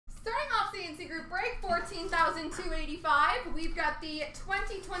agency group break, 14,285. We've got the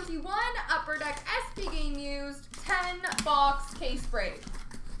 2021 Upper Deck SP Game Used 10-box case break.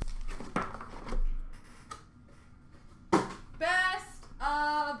 Best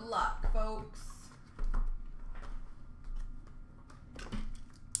of luck, folks.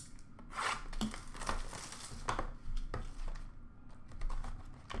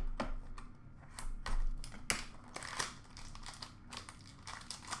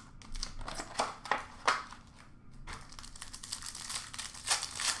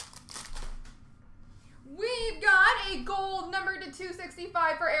 We've got a gold number to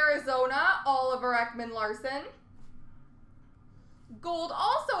 265 for Arizona, Oliver Ekman-Larsson. Gold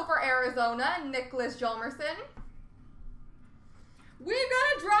also for Arizona, Nicholas Hjalmarsson. We've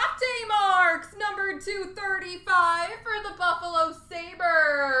got a drop day marks, number 235 for the Buffalo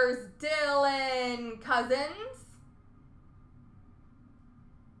Sabres, Dylan Cousins.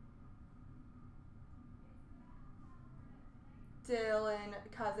 Dylan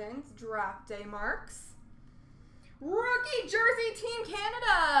Cousins, draft day marks. Rookie jersey, Team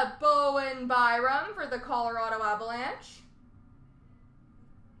Canada, Bowen Byram for the Colorado Avalanche.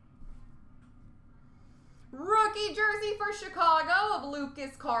 Rookie jersey for Chicago of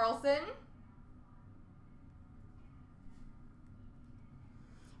Lucas Carlson.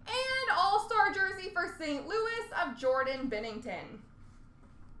 And all-star jersey for St. Louis of Jordan Binnington.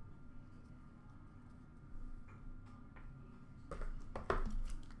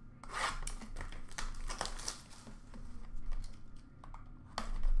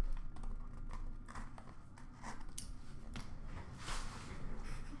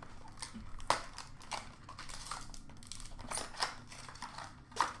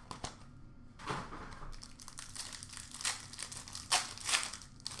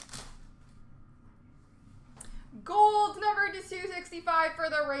 Gold number to 265 for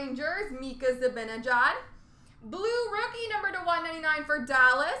the Rangers, Mika Zibanejad. Blue rookie number to 199 for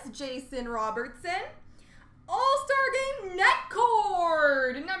Dallas, Jason Robertson. All-Star Game net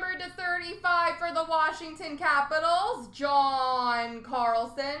cord number to 35 for the Washington Capitals, John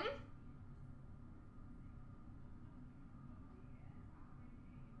Carlson.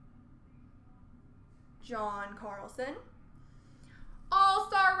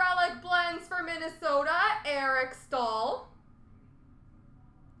 All-Star Relic Blends for Minnesota, Eric Stahl.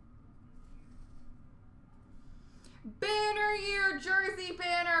 Banner Year Jersey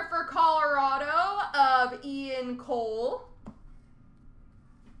Banner for Colorado of Ian Cole.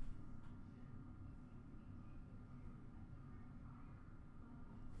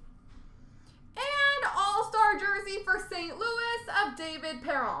 And All-Star Jersey for St. Louis of David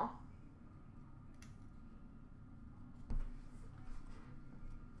Perron.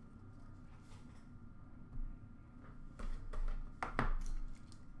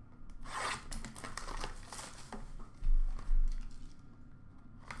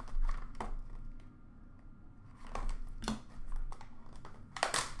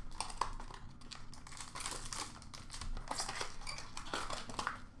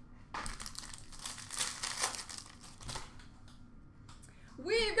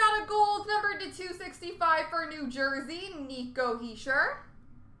 We've got a gold number to 265 for New Jersey, Nico Hischier.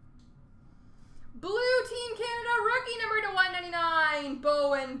 Blue Team Canada rookie number to 199,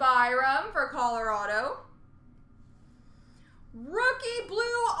 Bowen Byram for Colorado. Rookie blue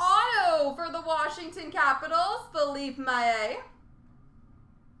auto for the Washington Capitals, Philippe Maillet.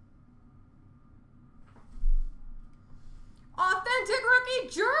 Authentic rookie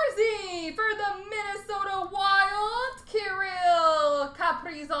jersey for the Minnesota Wild, Kirill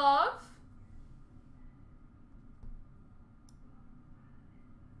Kaprizov.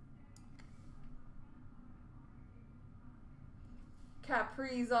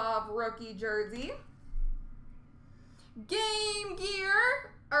 Kaprizov rookie jersey.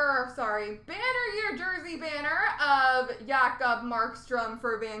 Banner Year jersey banner of Jakob Markstrom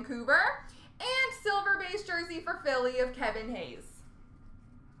for Vancouver. And silver base jersey for Philly of Kevin Hayes.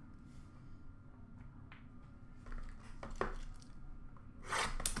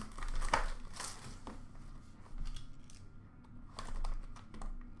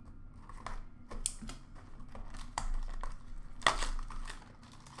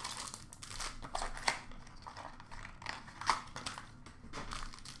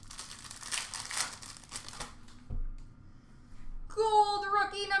 Gold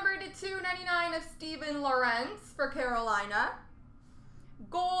rookie number to 299 of Steven Lorentz for Carolina.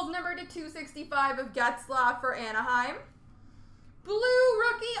 Gold number to 265 of Getzlaf for Anaheim. Blue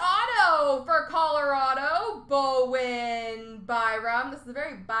rookie auto for Colorado, Bowen Byram. This is a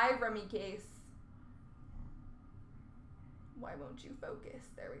very Byram-y case. Why won't you focus?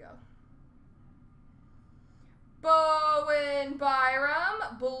 There we go. Bowen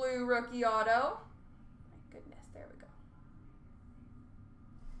Byram, blue rookie auto. My goodness, there we go.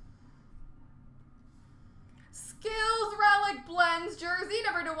 Skills Relic Blends jersey,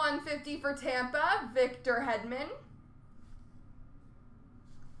 number to 150 for Tampa, Victor Hedman.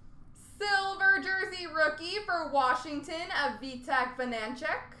 Silver jersey rookie for Washington of Vitek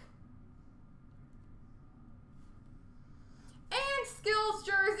Vanacek. And skills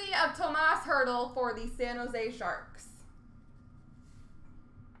jersey of Tomas Hertl for the San Jose Sharks.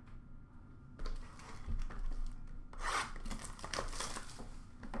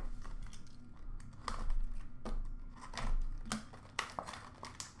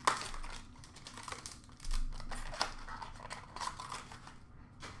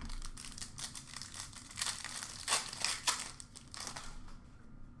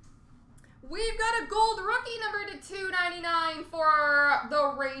 We've got a gold rookie number to 299 for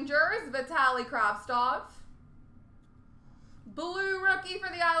the Rangers, Vitaly Kravtsov. Blue rookie for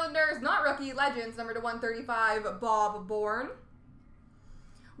the Islanders, not rookie, Legends, number to 135, Bob Bourne.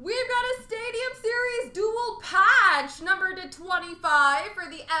 We've got a Stadium Series dual patch, number to 25 for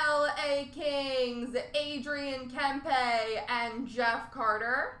the LA Kings, Adrian Kempe and Jeff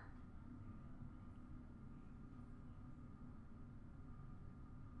Carter.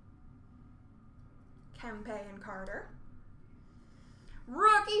 Kempe and Carter.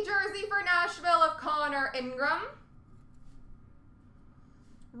 Rookie jersey for Nashville of Connor Ingram.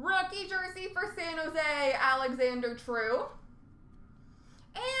 Rookie jersey for San Jose, Alexander True.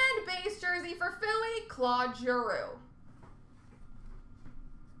 And base jersey for Philly, Claude Giroux.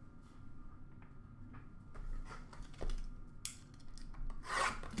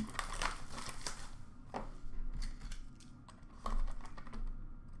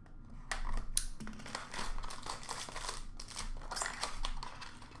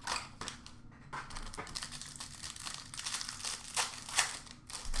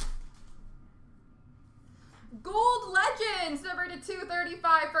 Gold Legends, number to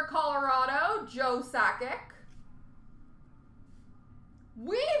 235 for Colorado, Joe Sakic.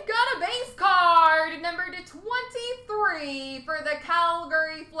 We've got a base card, number to 23 for the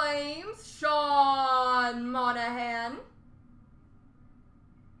Calgary Flames, Sean Monahan.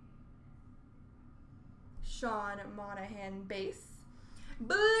 Sean Monahan base.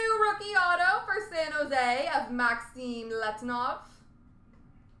 Blue rookie auto for San Jose of Maxim Letunov.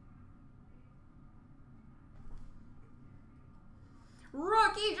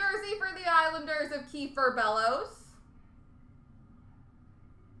 Rookie jersey for the Islanders of Kiefer Bellows.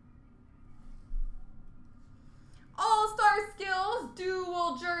 All-Star Skills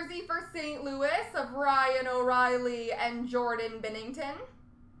dual jersey for St. Louis of Ryan O'Reilly and Jordan Binnington.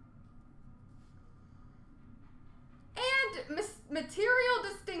 And material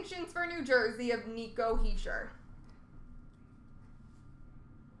distinctions for New Jersey of Nico Hischier.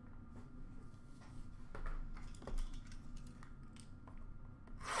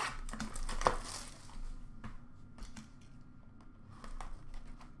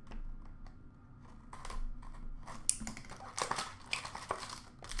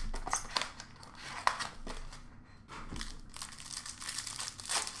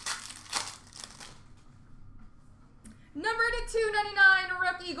 Number to 299,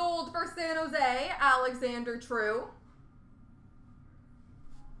 rookie gold for San Jose, Alexander True.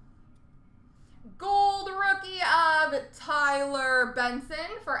 Gold rookie of Tyler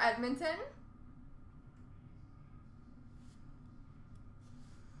Benson for Edmonton.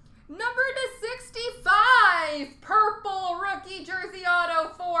 Number to 65, purple rookie jersey auto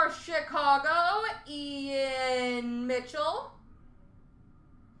for Chicago, Ian Mitchell.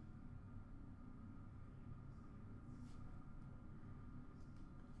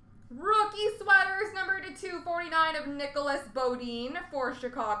 Rookie sweaters, number to 249 of Nicholas Bodine for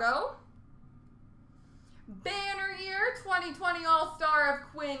Chicago. Banner year, 2020 All-Star of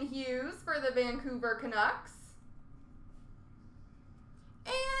Quinn Hughes for the Vancouver Canucks.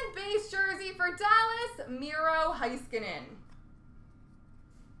 And base jersey for Dallas, Miro Heiskanen.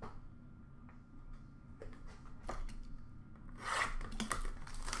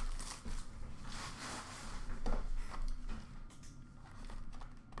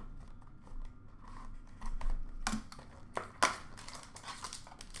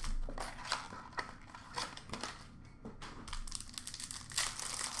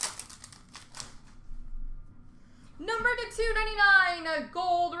 Number to 299, a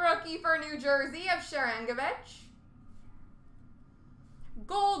gold rookie for New Jersey of Sharangovich.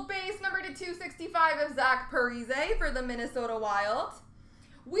 Gold base number to 265 of Zach Parise for the Minnesota Wild.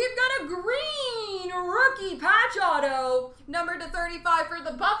 We've got a green rookie patch auto, number to 35 for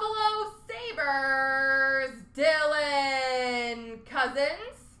the Buffalo Sabres, Dylan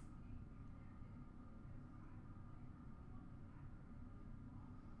Cousins.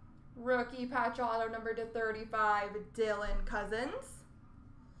 Rookie patch auto number /35, Dylan Cousins.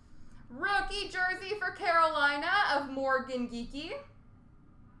 Rookie jersey for Carolina of Morgan Geekie.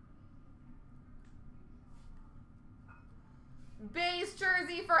 Base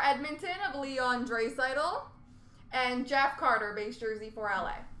jersey for Edmonton of Leon Draisaitl. And Jeff Carter, base jersey for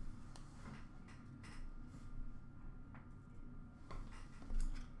LA.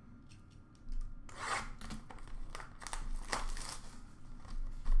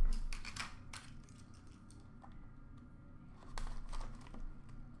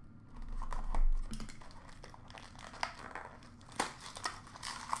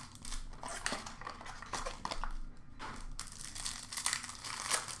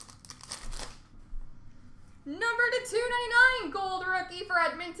 Number /299, gold rookie for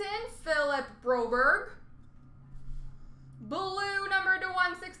Edmonton, Philip Broberg. Blue number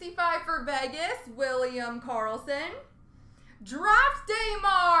 /165 for Vegas, William Karlsson. Draft day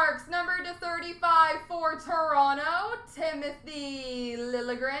marks, number /35 for Toronto, Timothy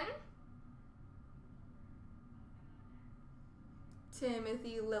Liljegren.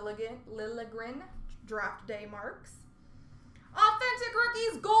 Draft day marks. Authentic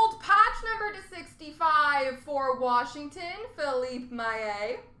rookies, gold patch number /65 for Washington, Philippe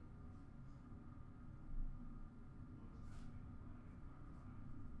Maillet.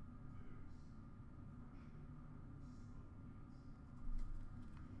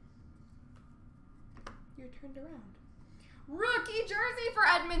 You're turned around. Rookie jersey for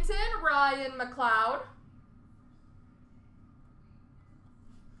Edmonton, Ryan McLeod.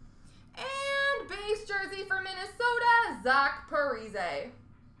 And base jersey for Minnesota, Zach Parise.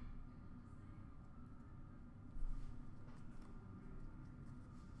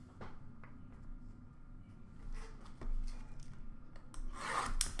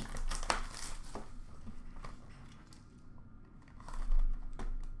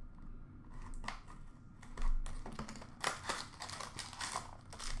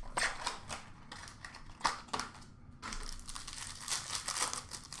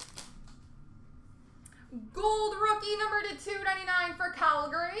 Gold rookie number /299 for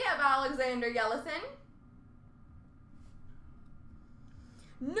Calgary of Alexander Yellison.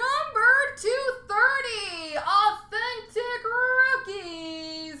 Number /230, authentic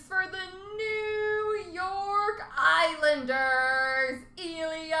rookies for the New York Islanders,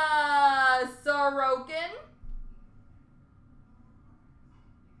 Ilya Sorokin.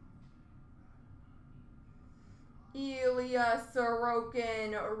 Ilya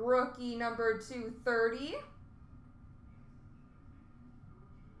Sorokin, rookie number /230.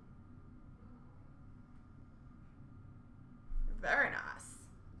 Very nice.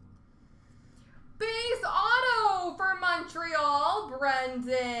 Base auto for Montreal,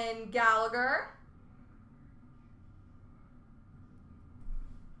 Brendan Gallagher.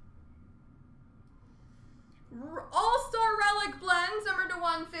 All-Star Relic Blends, number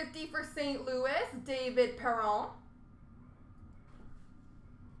 /150 for St. Louis, David Perron.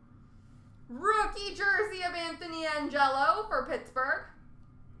 Rookie jersey of Anthony Angelo for Pittsburgh.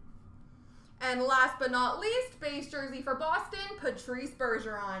 And last but not least, base jersey for Boston, Patrice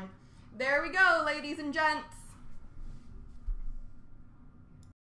Bergeron. There we go, ladies and gents.